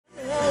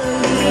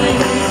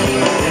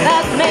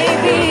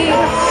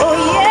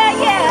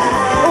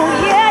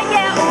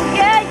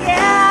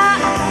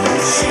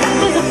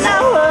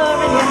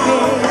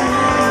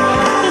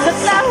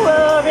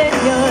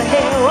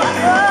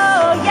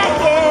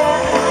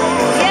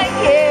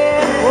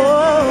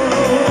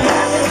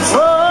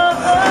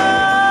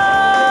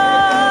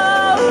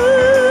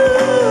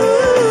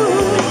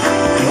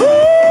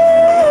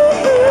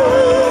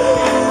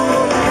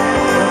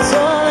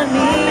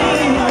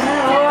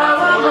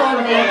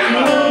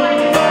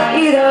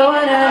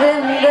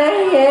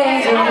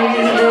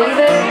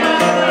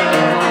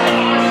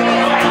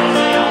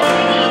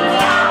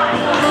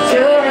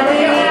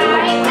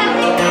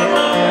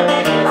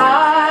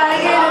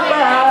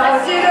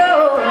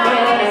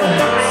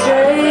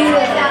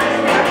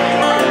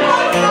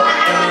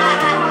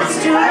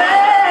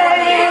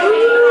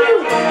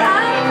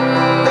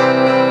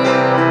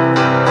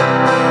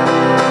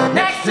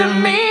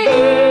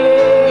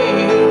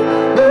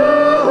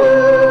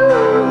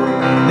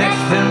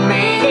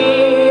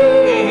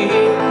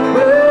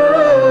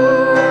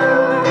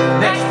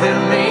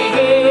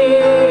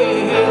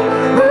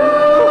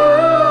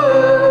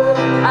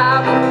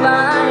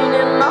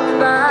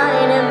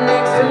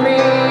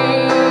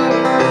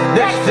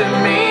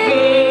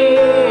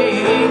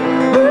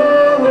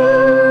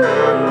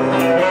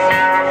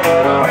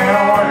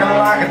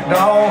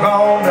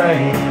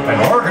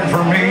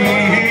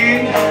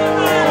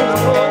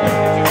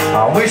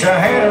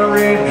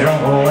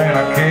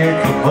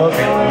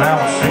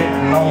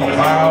sitting on the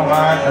pile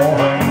like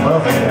Warren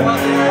Buffett.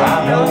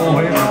 I know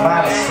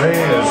everybody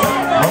says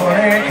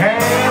money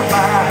can't buy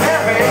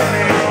happiness.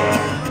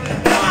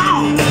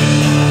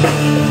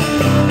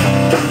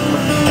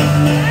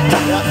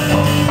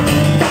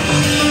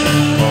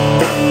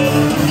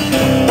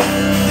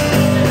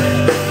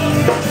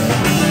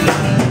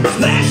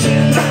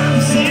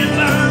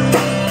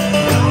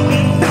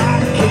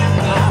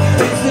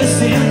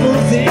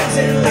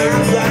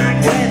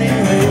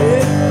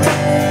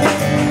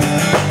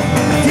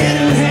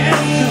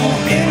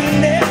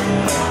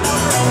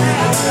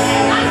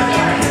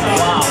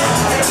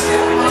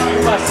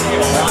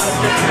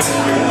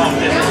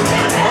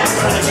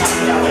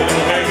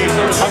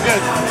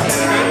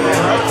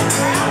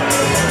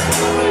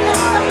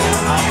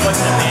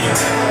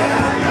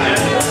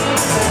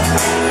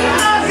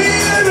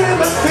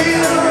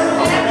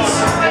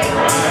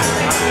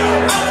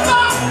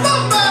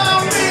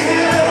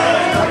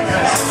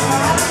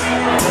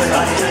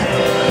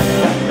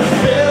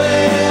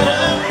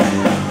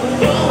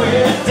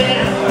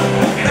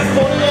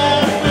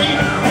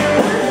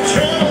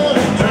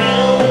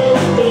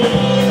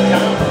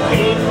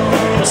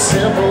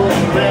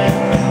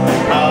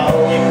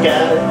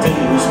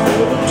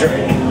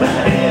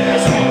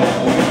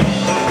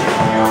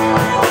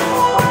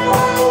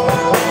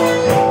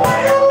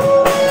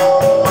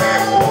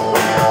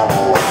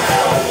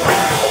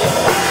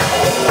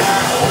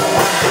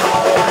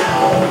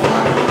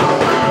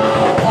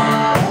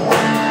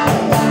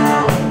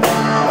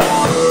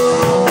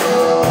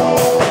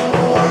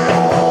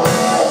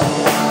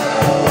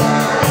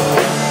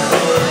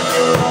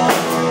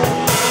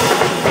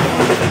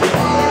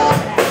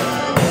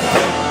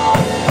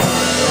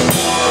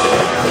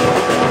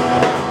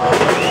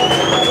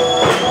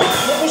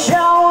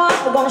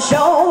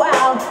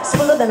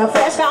 And a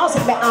fresh house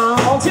and be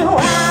on too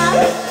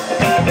high.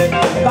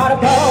 Got a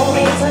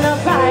police and a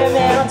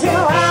fireman on too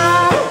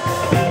high.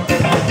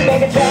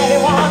 Make a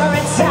dragon water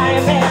inside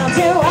me on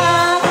too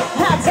high.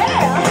 I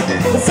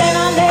tell, say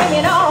my name,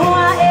 you know who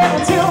I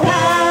am too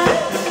high.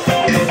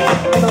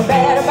 I'm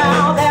bad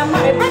about that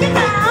money, bring it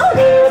down.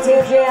 Girls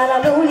hit you,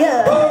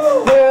 hallelujah.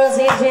 Girls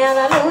hit you,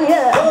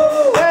 hallelujah.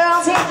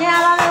 Girls hit you,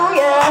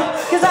 hallelujah.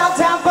 Cause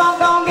Uptown Funk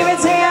gon' give it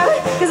to you.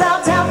 Cause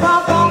Uptown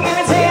Funk gon' give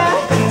it to you.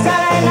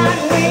 Saturday night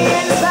we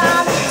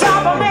inside.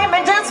 Top of me,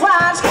 just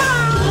watch. Come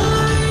on.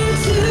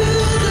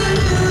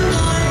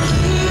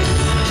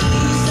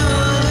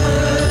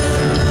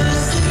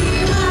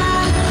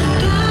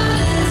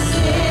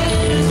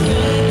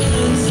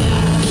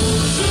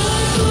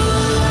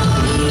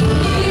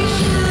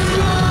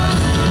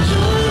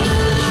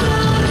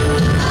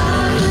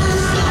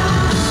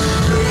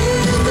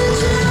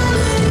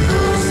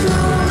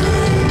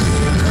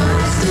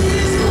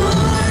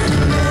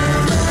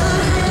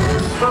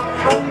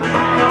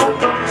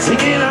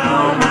 Singing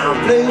all my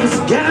plays,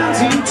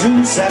 guaranteed to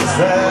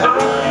satisfy.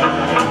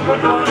 We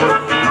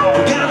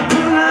gotta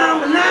put on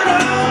the night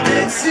of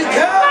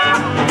Mexico.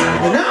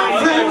 And all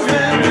things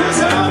man,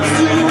 what's up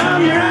to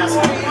I'm your ice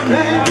cream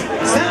man.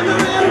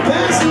 Salmon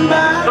passing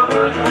by.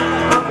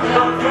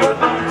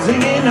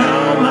 Singing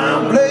all my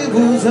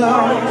plays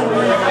all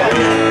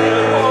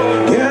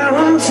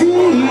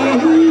guaranteed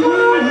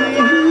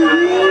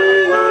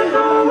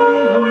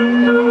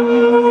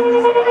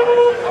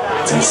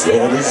to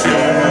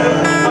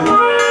satisfy.